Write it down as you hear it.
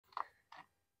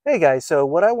Hey guys, so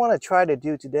what I want to try to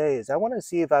do today is I want to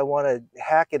see if I want to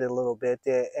hack it a little bit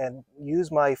and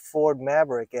use my Ford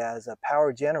Maverick as a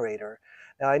power generator.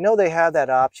 Now I know they have that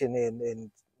option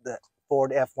in the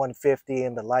Ford F-150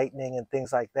 and the Lightning and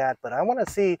things like that, but I want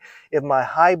to see if my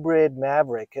hybrid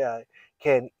Maverick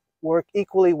can work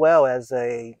equally well as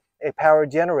a power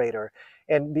generator.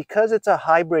 And because it's a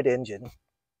hybrid engine,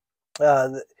 uh,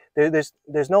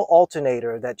 there's no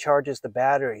alternator that charges the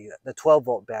battery, the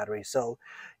 12-volt battery. So,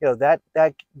 that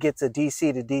gets a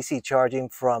DC to DC charging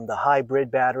from the hybrid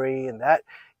battery, and that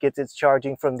gets its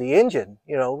charging from the engine.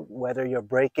 Whether you're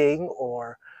braking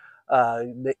or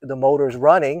the motor's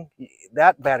running,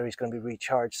 that battery's going to be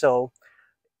recharged. So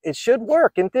it should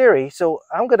work in theory. So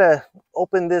I'm going to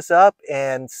open this up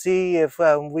and see if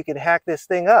we can hack this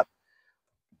thing up.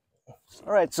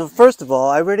 All right, so first of all,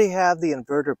 I already have the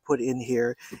inverter put in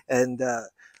here, and the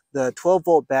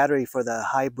 12-volt battery for the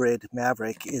hybrid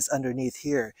Maverick is underneath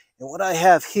here. And what I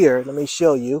have here, let me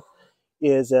show you,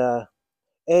 is a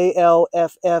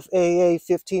ALFFAA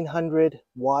 1500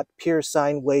 watt pure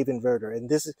sine wave inverter. And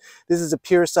this is a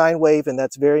pure sine wave, and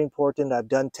that's very important. I've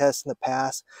done tests in the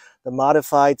past. The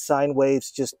modified sine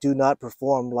waves just do not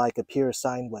perform like a pure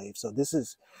sine wave. So this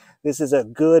is a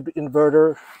good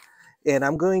inverter, and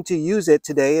I'm going to use it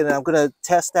today, and I'm going to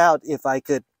test out if I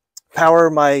could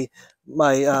power my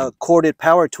corded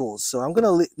power tools. So I'm going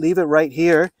to leave it right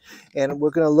here, and we're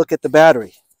going to look at the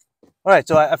battery. All right,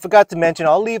 so I forgot to mention,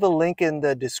 I'll leave a link in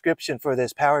the description for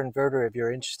this power inverter if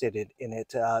you're interested in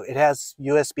it. It has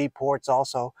USB ports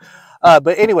also.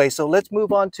 But anyway, so let's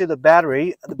move on to the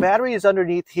battery. The battery is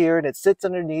underneath here, and it sits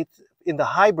underneath, in the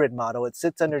hybrid model, it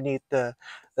sits underneath the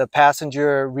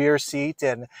passenger rear seat.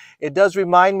 And it does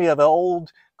remind me of an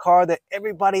old car that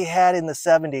everybody had in the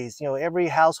 70s. Every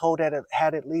household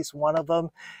had at least one of them.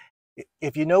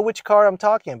 If you know which car I'm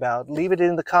talking about, leave it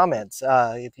in the comments.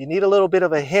 If you need a little bit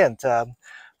of a hint,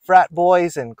 frat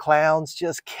boys and clowns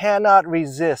just cannot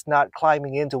resist not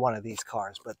climbing into one of these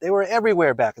cars. But they were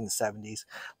everywhere back in the 70s.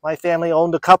 My family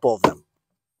owned a couple of them.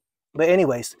 But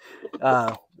anyways,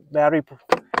 battery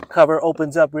cover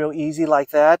opens up real easy like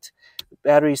that.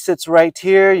 Battery sits right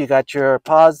here. You got your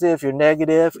positive, your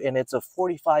negative, and it's a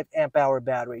 45 amp hour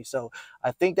battery. So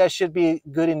I think that should be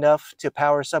good enough to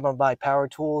power some of my power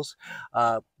tools.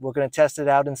 We're going to test it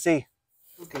out and see.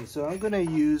 Okay, so I'm going to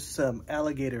use some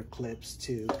alligator clips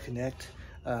to connect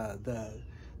the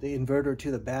inverter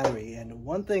to the battery. And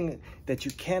one thing that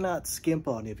you cannot skimp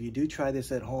on, if you do try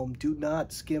this at home, do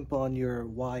not skimp on your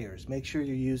wires. Make sure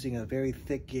you're using a very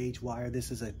thick gauge wire.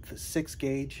 This is a 6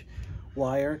 gauge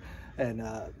wire, and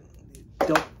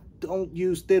don't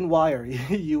use thin wire.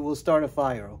 You will start a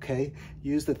fire. Okay,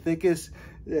 use the thickest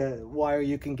wire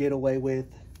you can get away with.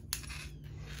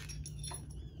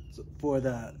 So for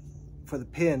the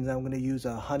pins, I'm going to use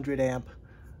a 100 amp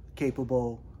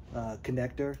capable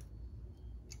connector.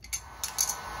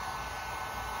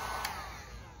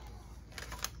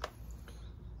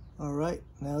 All right,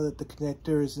 now that the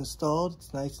connector is installed,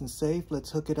 it's nice and safe.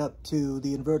 Let's hook it up to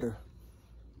the inverter.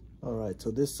 All right, so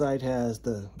this side has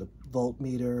the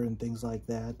voltmeter and things like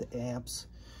that, the amps,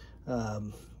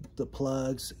 the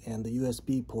plugs, and the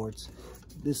USB ports.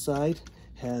 This side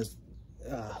has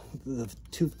the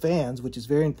 2 fans, which is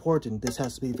very important. This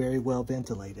has to be very well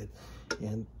ventilated,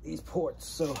 and these ports.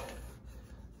 So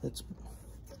let's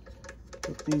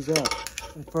hook these up.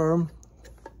 Confirm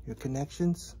your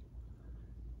connections.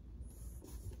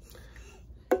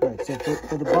 All right, so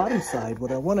for the bottom side,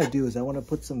 what I want to do is I want to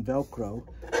put some Velcro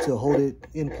to hold it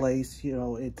in place.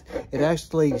 It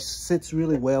actually sits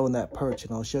really well in that perch,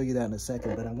 and I'll show you that in a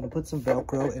second. But I'm going to put some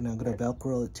Velcro, and I'm going to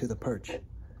Velcro it to the perch.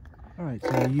 All right, so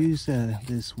I use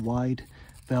this wide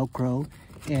Velcro,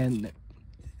 and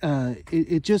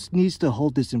it just needs to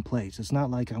hold this in place. It's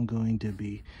not like I'm going to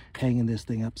be hanging this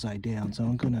thing upside down. So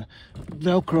I'm going to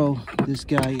Velcro this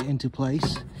guy into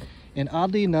place. And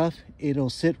oddly enough, it'll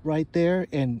sit right there,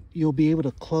 and you'll be able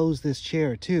to close this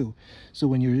chair too. So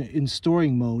when you're in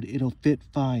storing mode, it'll fit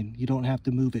fine. You don't have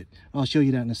to move it. I'll show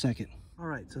you that in a second. All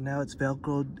right, so now it's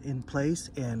Velcroed in place,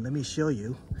 and let me show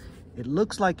you. It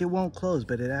looks like it won't close,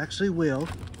 but it actually will.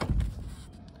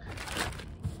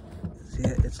 See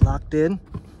it? It's locked in.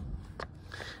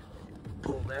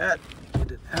 Pull that,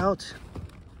 get it out.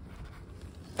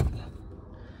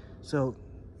 So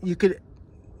you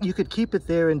could keep it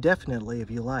there indefinitely if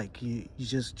you like. You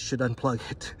just should unplug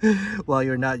it while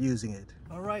you're not using it.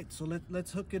 All right, so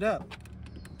let's hook it up.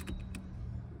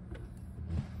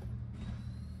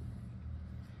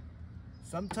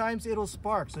 Sometimes it'll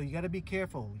spark, so you got to be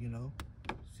careful,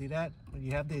 See that? When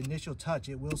you have the initial touch,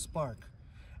 it will spark.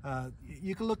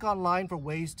 You can look online for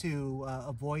ways to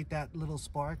avoid that little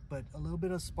spark, but a little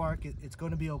bit of spark, it's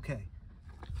going to be okay.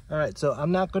 All right, so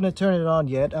I'm not going to turn it on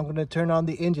yet. I'm going to turn on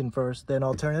the engine first, then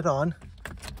I'll turn it on.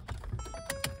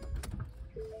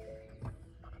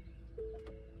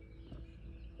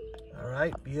 All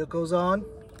right, vehicle's on. All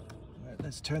right,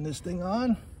 let's turn this thing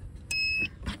on.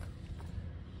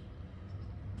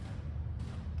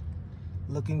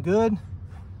 Looking good.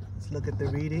 Let's look at the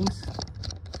readings.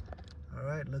 All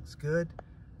right, looks good.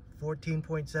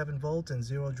 14.7 volts and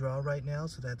 0 draw right now,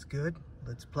 so that's good.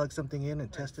 Let's plug something in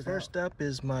and test it out. First up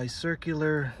is my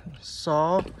circular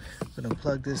saw. I'm gonna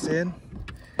plug this in.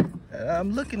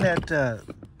 I'm looking at the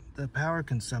power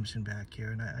consumption back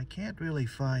here, and I can't really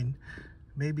find,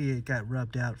 maybe it got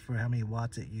rubbed out for how many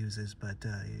watts it uses, but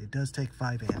it does take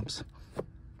 5 amps.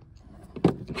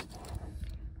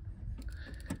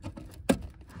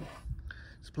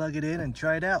 Let's plug it in and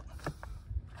try it out.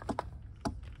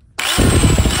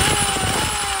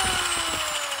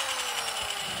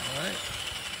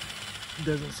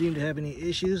 Doesn't seem to have any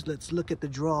issues. Let's look at the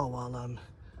draw while I'm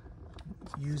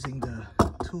using the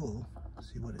tool,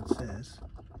 see what it says.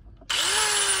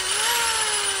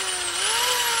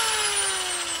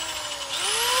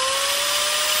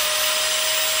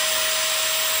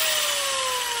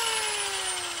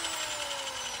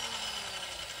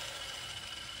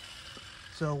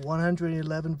 So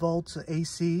 111 volts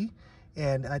AC,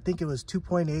 and I think it was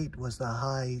 2.8 was the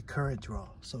high current draw.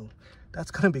 So that's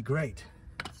gonna be great.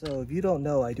 So if you don't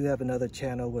know, I do have another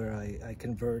channel where I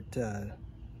convert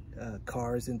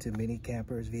cars into mini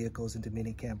campers, vehicles into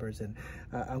mini campers, and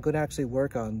I'm going to actually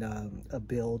work on a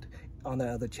build on that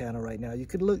other channel right now. You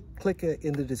could click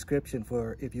in the description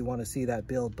for if you want to see that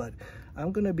build, but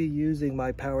I'm going to be using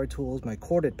my power tools, my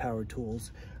corded power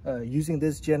tools, using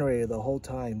this generator the whole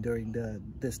time during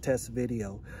this test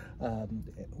video.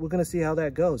 We're going to see how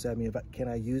that goes. I mean, can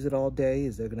I use it all day?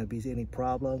 Is there going to be any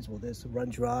problems? Will this run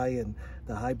dry and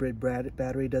the hybrid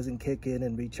battery doesn't kick in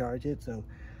and recharge it? So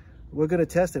we're going to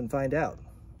test it and find out.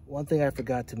 One thing I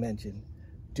forgot to mention,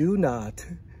 do not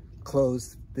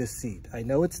close this seat. I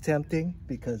know it's tempting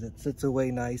because it sits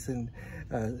away nice and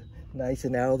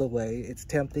out of the way. It's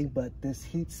tempting, but this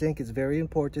heat sink is very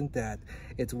important that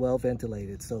it's well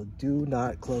ventilated. So do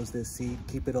not close this seat,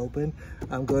 keep it open.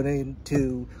 I'm going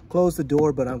to close the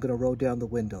door, but I'm going to roll down the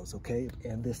windows, okay?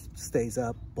 And this stays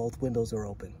up, both windows are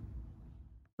open.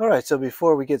 All right, so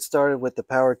before we get started with the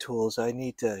power tools, I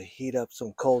need to heat up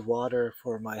some cold water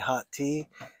for my hot tea.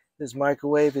 This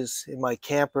microwave is in my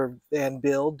camper van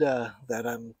build that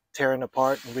I'm tearing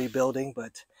apart and rebuilding.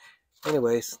 But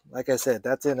anyways, like I said,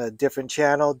 that's in a different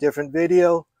channel, different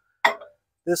video.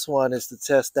 This one is to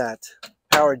test that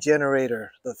power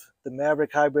generator, the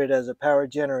Maverick hybrid as a power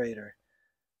generator.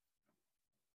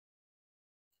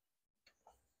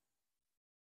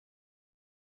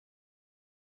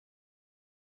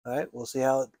 All right, we'll see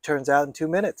how it turns out in 2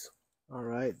 minutes. All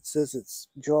right, it says it's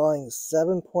drawing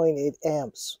 7.8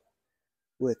 amps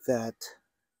with that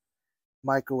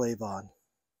microwave on.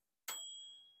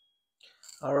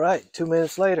 All right, 2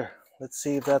 minutes later, let's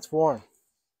see if that's warm.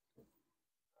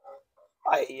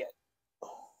 It's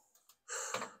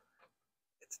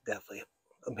definitely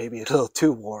maybe a little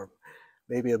too warm.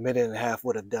 Maybe a minute and a half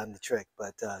would have done the trick,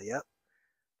 but yep,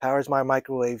 powers my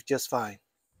microwave just fine.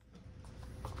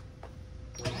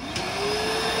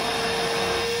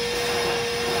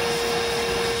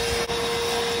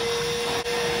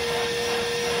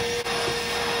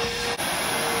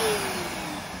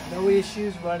 No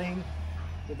issues running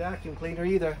the vacuum cleaner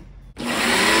either.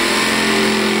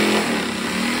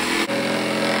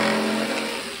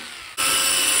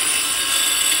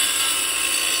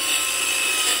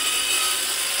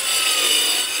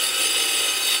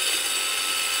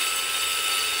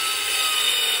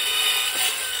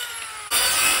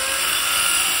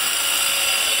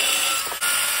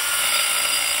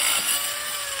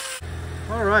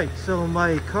 All right, so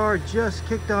my car just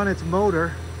kicked on its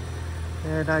motor,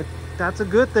 and that's a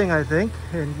good thing, I think.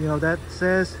 And you know, that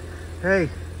says, hey,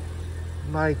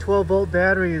 my 12-volt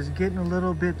battery is getting a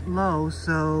little bit low,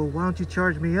 so why don't you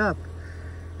charge me up?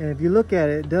 And if you look at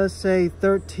it, it does say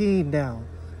 13 now.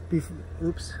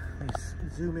 Oops, let's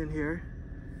zoom in here.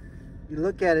 You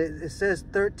look at it, it says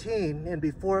 13, and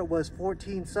before it was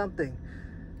 14 something.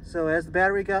 So as the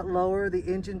battery got lower, the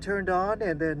engine turned on,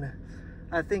 and then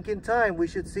I think in time we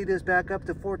should see this back up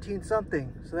to 14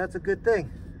 something. So that's a good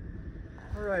thing.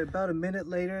 All right, about a minute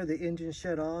later, the engine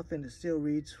shut off and it still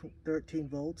reads 13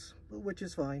 volts, which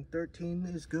is fine. 13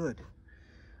 is good.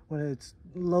 When it's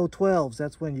low 12s,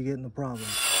 that's when you get in the problem.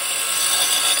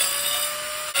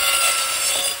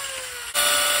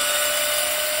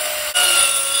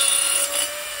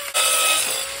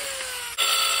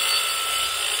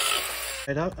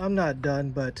 And I'm not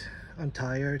done, but I'm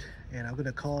tired and I'm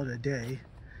gonna call it a day.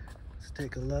 Let's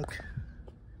take a look.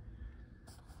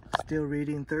 Still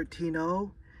reading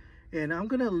 13.0. And I'm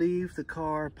gonna leave the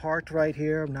car parked right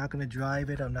here. I'm not gonna drive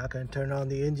it. I'm not gonna turn on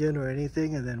the engine or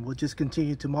anything, and then we'll just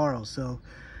continue tomorrow. So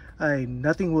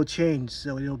nothing will change.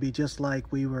 So it'll be just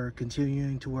like we were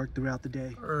continuing to work throughout the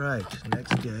day. All right,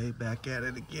 next day, back at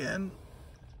it again.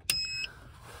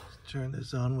 Let's turn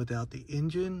this on without the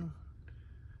engine.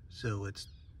 So it's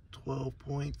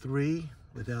 12.3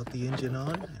 without the engine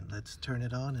on, and let's turn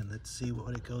it on and let's see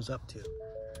what it goes up to.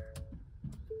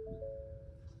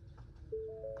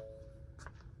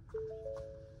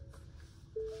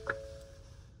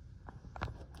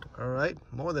 All right,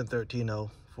 more than 13.0,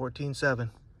 14.7.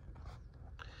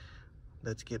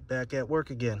 Let's get back at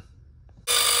work again.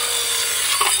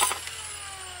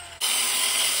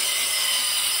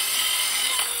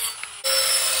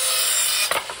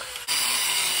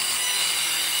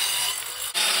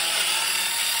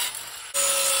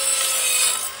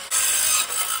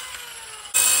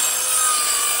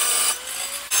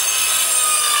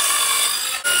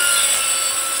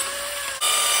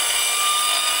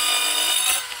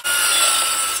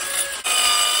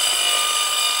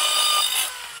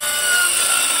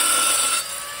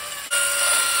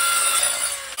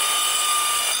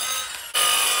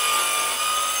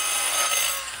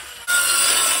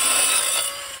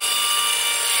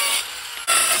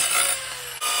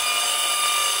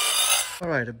 All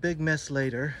right, a big mess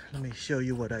later. Let me show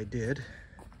you what I did.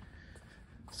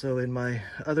 So in my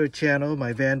other channel,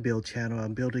 my van build channel,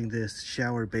 I'm building this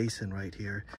shower basin right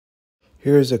here.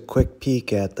 Here's a quick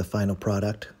peek at the final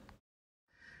product.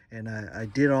 And I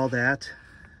did all that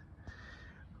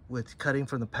with cutting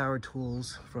from the power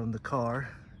tools from the car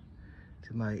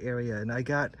to my area. And I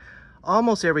got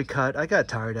almost every cut. I got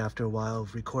tired after a while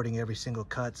of recording every single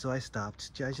cut, so I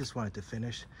stopped. I just wanted to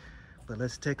finish. But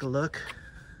let's take a look.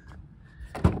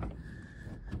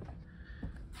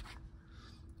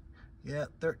 Yeah,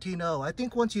 13.0. I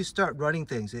think once you start running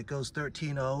things, it goes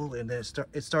 13.0 and then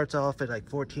it starts off at like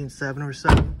 14.7 or so.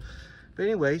 But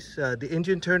anyways, the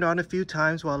engine turned on a few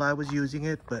times while I was using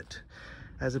it, but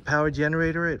as a power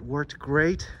generator, it worked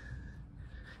great.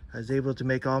 I was able to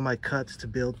make all my cuts to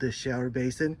build this shower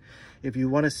basin. If you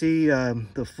want to see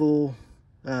the full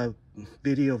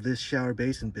video of this shower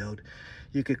basin build,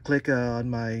 you could click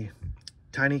on my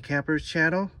Tiny Campers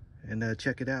channel and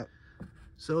check it out.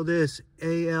 So this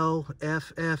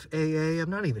ALFFAA, I'm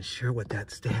not even sure what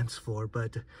that stands for,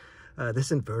 but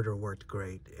this inverter worked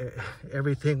great.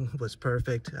 Everything was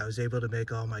perfect. I was able to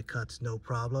make all my cuts no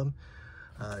problem.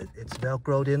 It's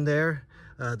Velcroed in there.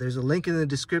 There's a link in the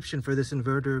description for this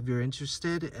inverter if you're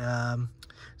interested.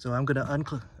 So I'm gonna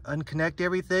unconnect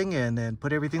everything and then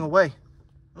put everything away.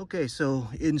 Okay, so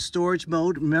in storage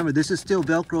mode, remember this is still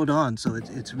Velcroed on, so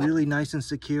it's really nice and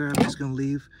secure. I'm just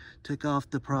gonna take off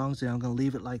the prongs and I'm gonna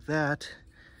leave it like that.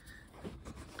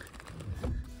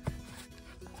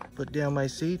 Put down my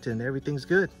seat and everything's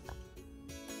good.